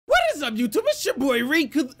is up, YouTube? It's your boy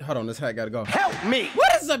Riku. Hold on, this hat gotta go. Help me!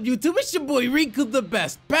 What is up, YouTube? It's your boy Riku the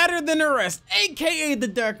Best, better than the rest, aka the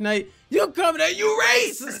Dark Knight. You coming at you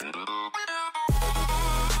racist!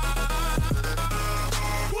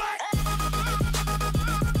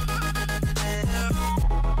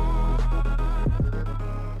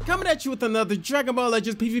 Coming at you with another Dragon Ball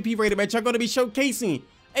Legends PvP rated match. I'm going to be showcasing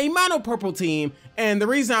a mono purple team, and the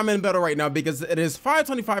reason I'm in battle right now because it is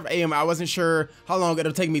 5:25 AM. I wasn't sure how long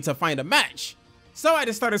it'll take me to find a match, so I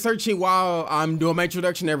just started searching while I'm doing my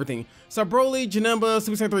introduction and everything. So BROLY, Janemba,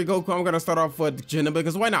 Super Saiyan 3 Goku. I'm gonna start off with Janemba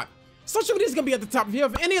because why not? Social media is gonna be at the top. If you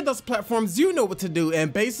have any of those platforms, you know what to do.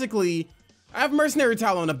 And basically, I have Mercenary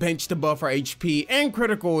Talent on the bench to buff our HP and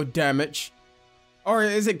critical damage. Or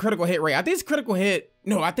is it critical hit rate? I think it's critical hit.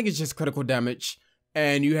 No, I think it's just critical damage.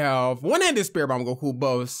 And you have one-handed Spirit Bomb Goku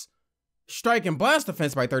buffs strike and blast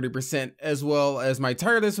defense by 30%, as well as my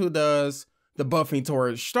Tireless, who does the buffing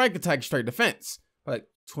towards strike attack, straight defense. Like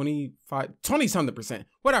 20-something%,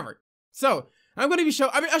 whatever. So I'm going to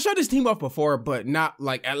be I showed this team off before, but not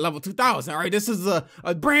like at level 2000. All right, this is a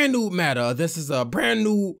brand new meta. This is a brand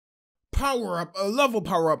new power-up, a level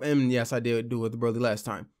power-up. And yes, I did do it with BROLY last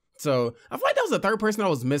time. So I feel like that was the third person I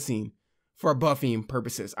was missing for buffing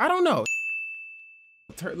purposes. I don't know.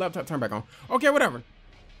 Laptop turn back on. Okay, whatever.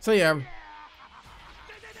 So yeah,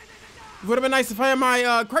 would have been nice if I had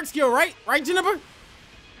my crack skill, right? Right, Jennifer?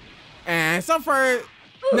 And so far,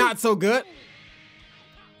 not so good.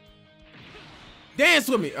 Dance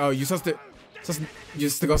with me. Oh, you're supposed to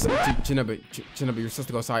go. Jennifer, you're supposed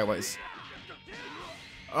to go sideways.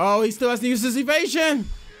 Oh, he still has to use his evasion.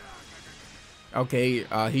 Okay,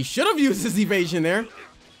 he should have used his evasion there.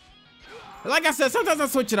 Like I said, sometimes I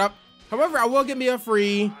switch it up. However, I will get me a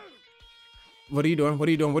free. What are you doing? What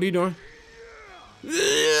are you doing? What are you doing?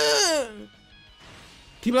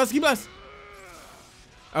 Keep blessed, keep blessed.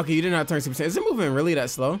 Okay, you did not turn Super Saiyan. Is it moving really that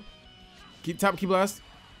slow? Keep blessed.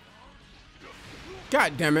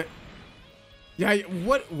 God damn it. Yeah,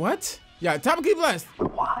 what? Yeah, top keep blessed.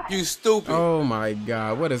 You stupid. Oh my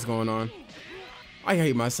God, what is going on? I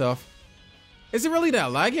hate myself. Is it really that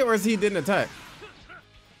laggy, or is he didn't attack?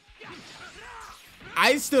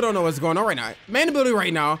 I still don't know what's going on right now. Man ability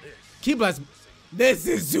right now. Keep blessed. This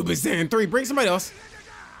is Super Saiyan 3. Bring somebody else.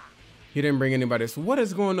 He didn't bring anybody else. What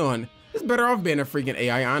is going on? It's better off being a freaking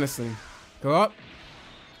AI, honestly. Go up.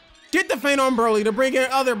 Get the feint on BROLY to bring in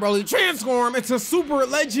other BROLY. Transform into super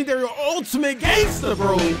legendary ultimate gangster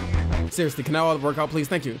BROLY. Seriously, can I all work out, please?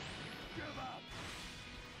 Thank you.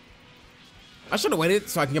 I should have waited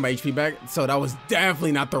so I can get my HP back. So that was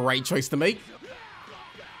definitely not the right choice to make.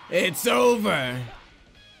 It's over.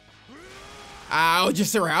 I'll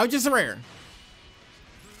just a rare.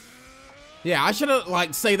 Yeah, I should have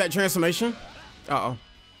like saved that transformation. Uh-oh.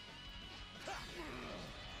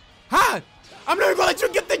 Ha! I'm never gonna let you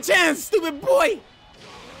get the chance, stupid boy!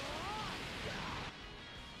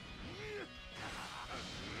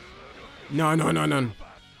 No. I was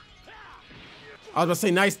gonna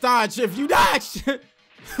say nice dodge if you dodged.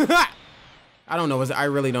 I don't know. I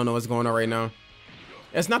really don't know what's going on right now.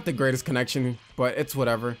 It's not the greatest connection, but it's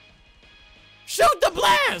whatever. Shoot the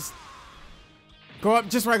blast! Go up,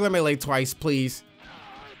 just regular melee twice, please.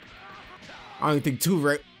 I don't think two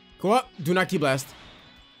right. Go up, do not keep blast.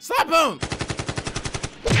 Slap him!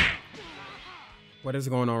 What is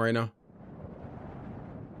going on right now?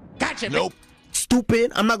 Gotcha, nope.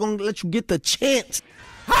 Stupid, I'm not gonna let you get the chance.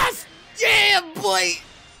 Huss! Yeah, boy!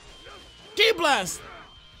 Keep blast!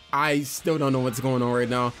 I still don't know what's going on right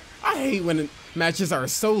now. I hate when matches are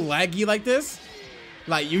so laggy like this.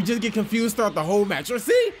 Like, you just get confused throughout the whole match. Or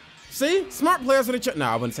see? Smart players with each other. No,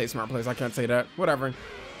 I wouldn't say smart players. I can't say that. Whatever.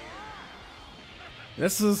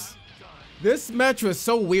 This match was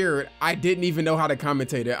so weird. I didn't even know how to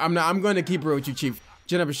commentate it. I'm going to keep real with you, Chief.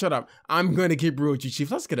 Jennifer, shut up. I'm going to keep real with you, Chief.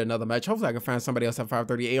 Let's get another match. Hopefully I can find somebody else at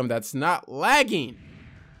 5:30 AM that's not lagging.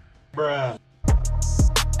 Bruh.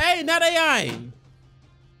 Hey, not AI.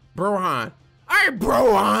 Brohan. Alright,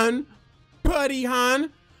 Brohan. Buddy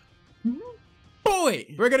Han. Boy,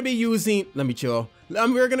 we're gonna be using. Let me chill.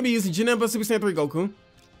 We're gonna be using Janemba, Super Saiyan 3 Goku.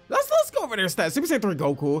 Let's go over their stats. Super Saiyan 3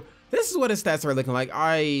 Goku. This is what his stats are looking like.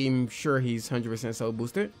 I'm sure he's 100% so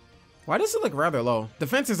boosted. Why does it look rather low?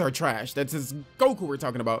 Defenses are trash. That's his Goku we're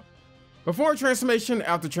talking about. Before transformation,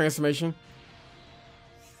 after transformation.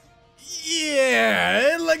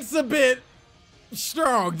 Yeah, it looks a bit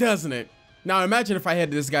strong, doesn't it? Now imagine if I had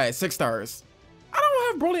this guy at 6 stars. I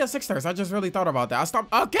don't have BROLY at 6 stars. I just really thought about that. I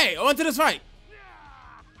stopped. Okay, on to this fight.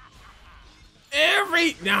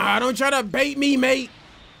 Nah, don't try to bait me, mate.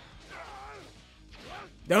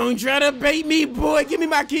 Don't try to bait me, boy. Give me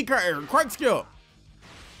my key card. Quark skill.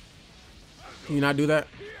 Can you not do that?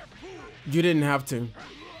 You didn't have to.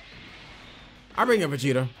 I bring in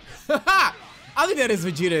Vegeta. I think that is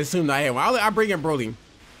Vegeta assumed I am. I bring in BROLY.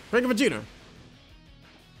 Bring in Vegeta.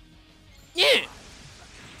 Yeah.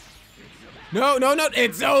 No, no, no.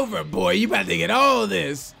 It's over, boy. You about to get all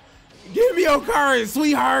this. Give me your card,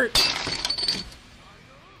 sweetheart.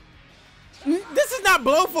 This is not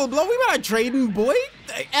blow for blow. We about trading, boy.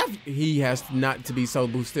 He has not to be so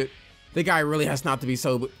boosted. The guy really has not to be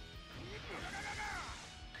so.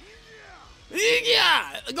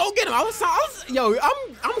 Yeah, go get him. Yo,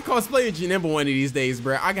 I'm cosplaying Janemba one of these days,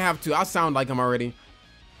 bro. I have to. I sound like him already.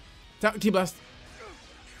 Key blast.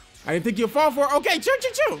 I didn't think you'd fall for it. Okay,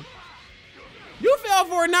 chill. You fell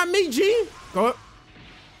for it, not me, G. Go up.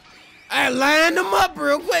 I lined him up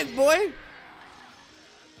real quick, boy.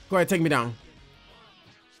 Go ahead, take me down.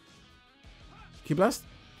 Key blast.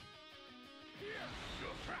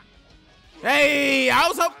 Hey, I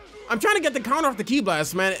was up. I'm trying to get the counter off the key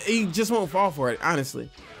blast, man. He just won't fall for it, honestly.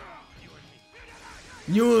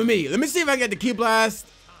 You and me. Let me see if I get the key blast.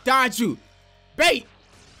 Dodge you. Bait.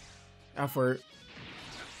 Effort.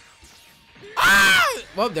 Ah!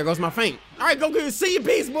 Well, there goes my feint. All right, go see your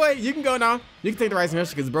piece, boy. You can go now. You can take the Rising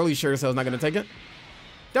Rush because BROLY sure as hell is not going to take it.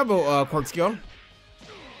 Double quirk skill.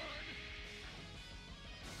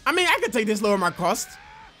 I mean, I could take this, lower my cost.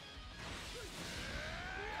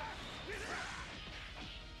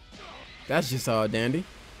 That's just dandy.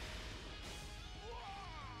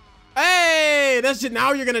 Hey, that's just,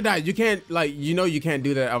 now you're gonna die. You can't, like, you know you can't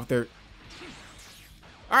do that after.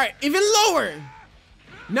 All right, even lower.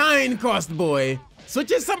 9 cost, boy. Switch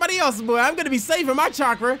to somebody else, boy. I'm gonna be saving my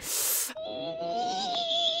chakra.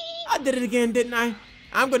 I did it again, didn't I?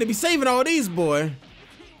 I'm gonna be saving all these, boy.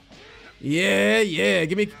 Yeah,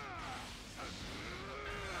 give me.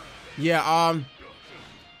 Yeah,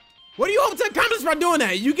 what do you hope to accomplish by doing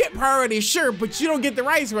that? You get priority, sure, but you don't get the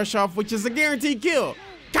Rising Rush off, which is a guaranteed kill.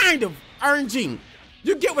 Kind of, RNG.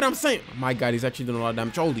 You get what I'm saying? Oh my God, he's actually doing a lot of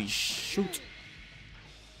damage. Holy shoot.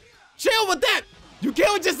 Chill with that. You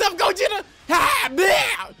killed yourself, Gogeta.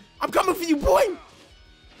 Ha! I'm coming for you, boy.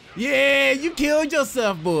 Yeah, you killed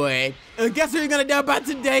yourself, boy. And guess who you're gonna die by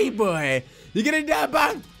today, boy? You're gonna die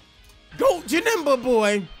by Janemba,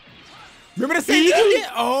 boy. Remember the same thing you did?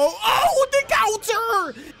 Oh, the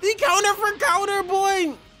counter! The counter for counter,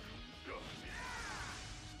 boy!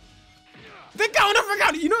 The counter for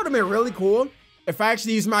counter! You know what would have been really cool? If I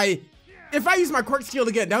actually use my quirk skill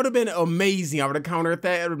again, that would have been amazing. I would have countered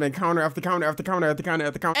that. It would have been counter after counter after counter after counter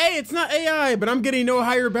after counter. Hey, it's not AI, but I'm getting no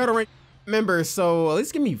higher battle rank members, so at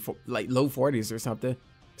least give me like low 40s or something.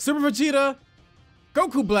 Super Vegeta,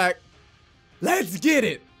 Goku Black, let's get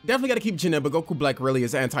it! Definitely got to keep Janemba. Goku Black really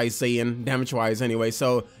is anti-Saiyan, damage-wise anyway.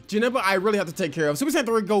 So Janemba, I really have to take care of. Super Saiyan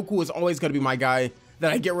 3 Goku is always going to be my guy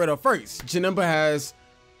that I get rid of first. Janemba has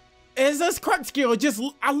his quirk skill.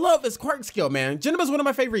 I love his quirk skill, man. Janemba is one of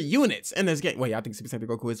my favorite units in this game. Wait, I think Super Saiyan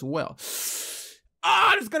 3 Goku as well.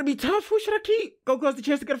 Ah, this is going to be tough. Who should I keep? Goku has the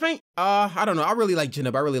chance to get a feint. I don't know. I really like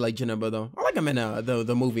Janemba. I really like Janemba, though. I like him in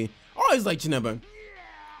the movie. I always like Janemba.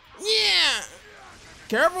 Yeah.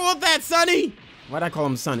 Careful with that, Sonny. Why'd I call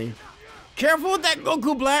him Sonny? Careful with that,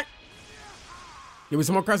 Goku Black. Give me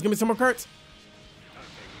some more cards. Give me some more cards.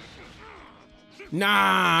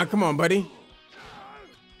 Nah, come on, buddy.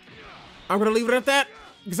 I'm gonna leave it at that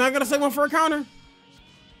because I'm gonna save one for a counter.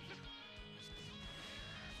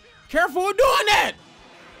 Careful with doing that.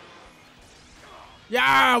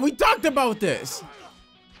 Yeah, we talked about this.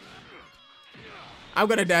 I'm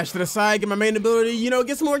gonna dash to the side, get my main ability, you know,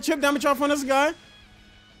 get some more chip damage off on this guy.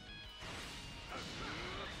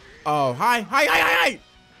 Oh, hi.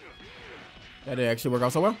 That didn't actually work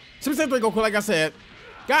out so well. Super Saiyan 3 Goku, like I said.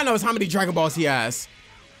 God knows how many Dragonballs he has.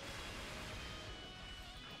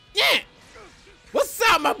 Yeah! What's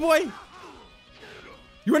up, my boy?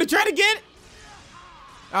 You wanna try to get it?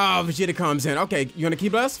 Oh, Vegeta comes in. Okay, you wanna Key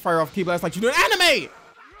Blast? Fire off Key Blast like you do in anime!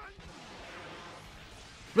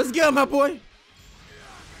 Let's go, my boy.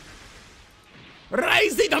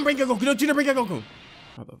 Rising! Don't bring a Goku. Don't you bring a Goku.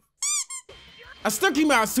 I still keep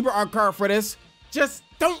my super art card for this. Just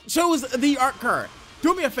don't choose the art card.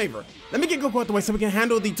 Do me a favor. Let me get Goku out the way so we can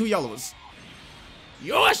handle the 2 yellows.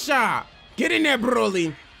 Yosha! Get in there,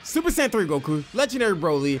 BROLY. Super Saiyan 3 Goku. Legendary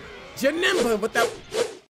BROLY. Janemba with that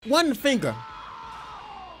 1 finger.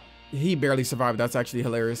 He barely survived. That's actually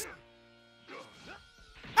hilarious.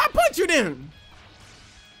 I put you down.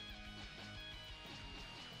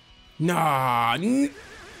 Nah.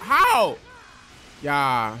 How?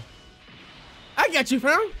 Yeah. I got you,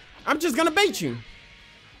 fam. I'm just gonna bait you.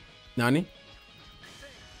 Nani?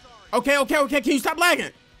 Okay. Can you stop lagging?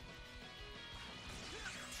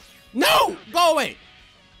 No! Go away!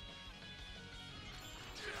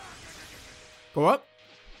 Go up.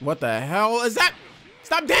 What the hell is that?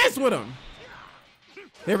 Stop dancing with him.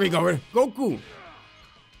 There we go. Goku.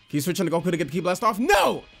 Keep switching to Goku to get the Ki Blast off.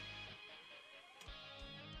 No!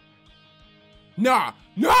 Nah!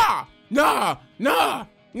 Nah! Nah! Nah!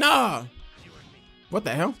 Nah! What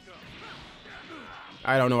the hell?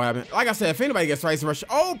 I don't know what happened. Like I said, if anybody gets Rising Rush,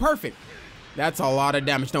 oh, perfect. That's a lot of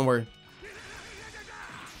damage, don't worry.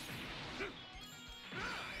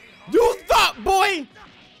 You thought, boy!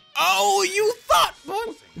 Oh, you thought,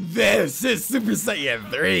 boy! This is Super Saiyan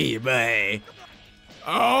 3, boy.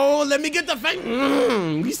 Oh, let me get the feint.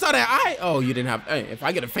 You saw that eye? Oh, you didn't have, hey, if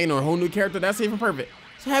I get a feint on a whole new character, that's even perfect.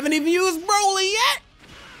 So I haven't even used BROLY yet.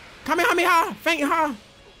 Kamehameha, feint, ha.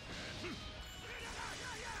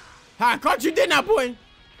 Ha, caught you, did not, boy.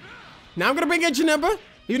 Now I'm gonna bring in Janemba.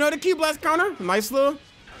 You know the Ki Blast counter? Nice little.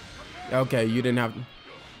 Okay, you didn't have.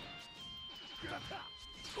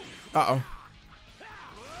 Uh-oh.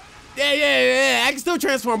 Yeah. I can still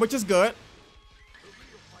transform, which is good.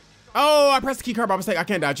 Oh, I pressed the key card by mistake. I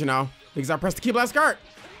can't dodge you now because I pressed the Ki Blast card.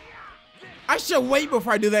 I should wait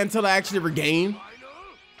before I do that until I actually regain.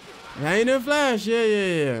 I ain't no flash.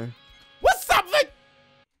 Yeah.